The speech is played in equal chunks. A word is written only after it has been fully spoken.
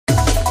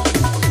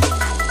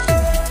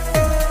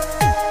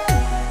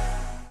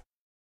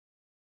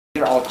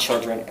They're all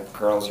children of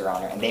girls, Your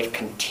Honor, and they've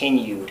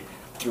continued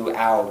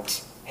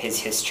throughout his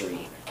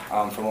history,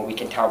 from what we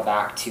can tell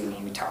back to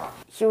Utah.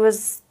 He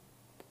was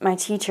my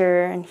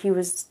teacher, and he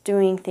was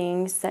doing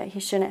things that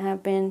he shouldn't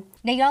have been.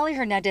 Nayeli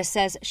Hernandez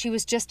says she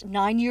was just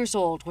 9 years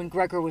old when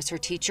Gregor was her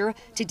teacher.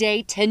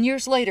 Today, 10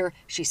 years later,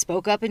 she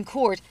spoke up in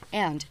court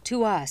and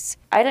to us.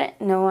 I didn't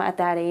know at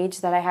that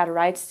age that I had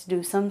rights to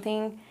do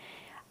something.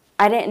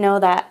 I didn't know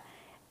that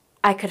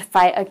I could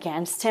fight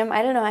against him. I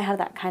didn't know I had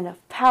that kind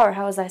of power.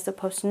 How was I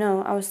supposed to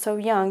know? I was so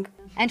young.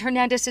 And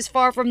Hernandez is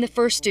far from the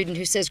first student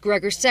who says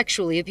Gregor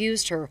sexually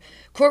abused her.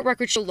 Court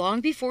records show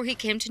long before he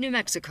came to New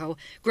Mexico,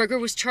 Gregor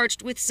was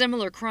charged with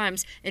similar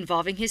crimes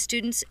involving his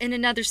students in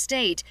another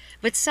state,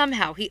 but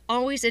somehow he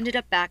always ended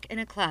up back in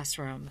a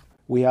classroom.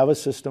 We have a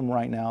system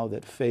right now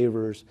that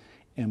favors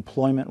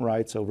employment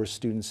rights over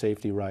student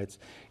safety rights.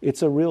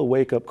 It's a real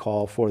wake-up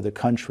call for the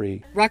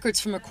country. Records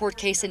from a court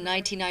case in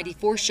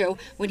 1994 show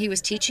when he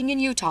was teaching in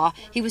Utah,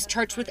 he was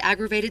charged with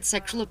aggravated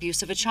sexual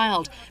abuse of a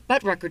child.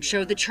 But records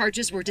show the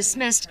charges were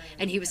dismissed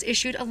and he was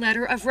issued a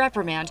letter of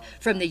reprimand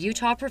from the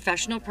Utah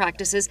Professional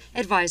Practices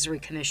Advisory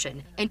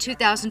Commission. In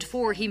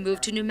 2004, he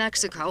moved to New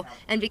Mexico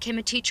and became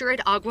a teacher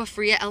at Agua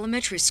Fria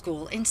Elementary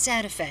School in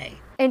Santa Fe.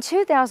 In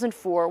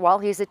 2004, while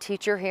he's a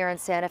teacher here in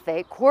Santa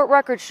Fe, court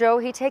records show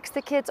he takes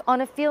the kids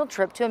on a field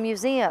trip to a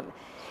museum.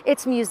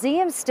 It's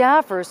museum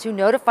staffers who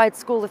notified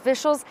school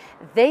officials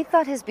they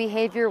thought his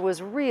behavior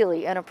was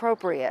really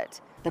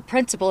inappropriate. The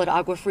principal at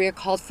Agua Fria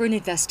called for an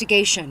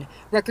investigation.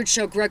 Records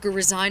show Gregor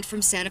resigned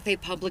from Santa Fe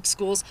Public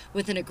Schools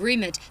with an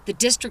agreement the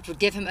district would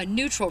give him a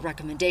neutral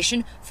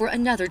recommendation for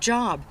another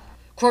job.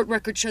 Court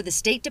records show the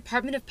State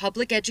Department of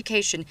Public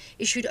Education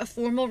issued a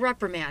formal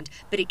reprimand,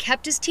 but he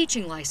kept his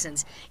teaching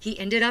license. He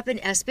ended up in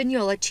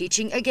Espanola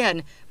teaching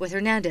again with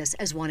Hernandez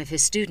as one of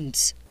his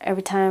students.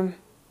 Every time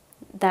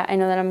that I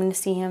know that I'm going to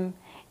see him,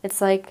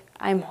 it's like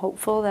I'm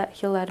hopeful that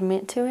he'll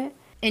admit to it.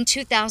 In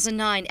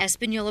 2009,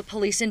 Espanola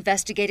police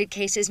investigated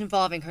cases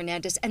involving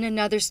Hernandez and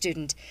another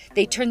student.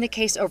 They turned the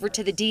case over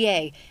to the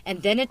DA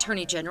and then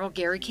Attorney General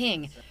Gary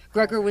King.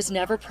 Gregor was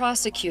never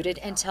prosecuted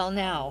until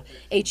now.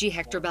 AG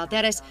Hector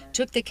Valderes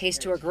took the case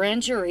to a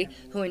grand jury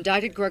who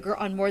indicted Gregor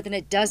on more than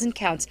a dozen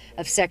counts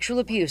of sexual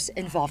abuse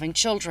involving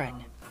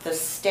children. The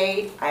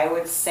state, I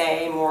would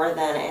say, more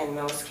than in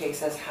most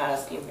cases,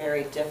 has a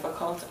very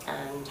difficult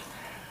and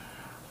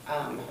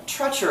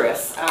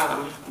treacherous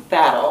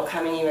battle,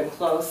 coming even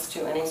close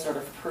to any sort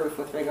of proof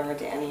with regard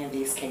to any of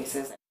these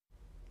cases.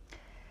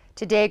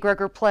 Today,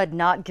 Gregor pled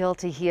not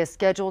guilty. He is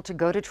scheduled to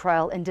go to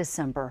trial in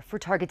December. For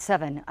Target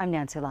 7, I'm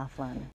Nancy Laughlin.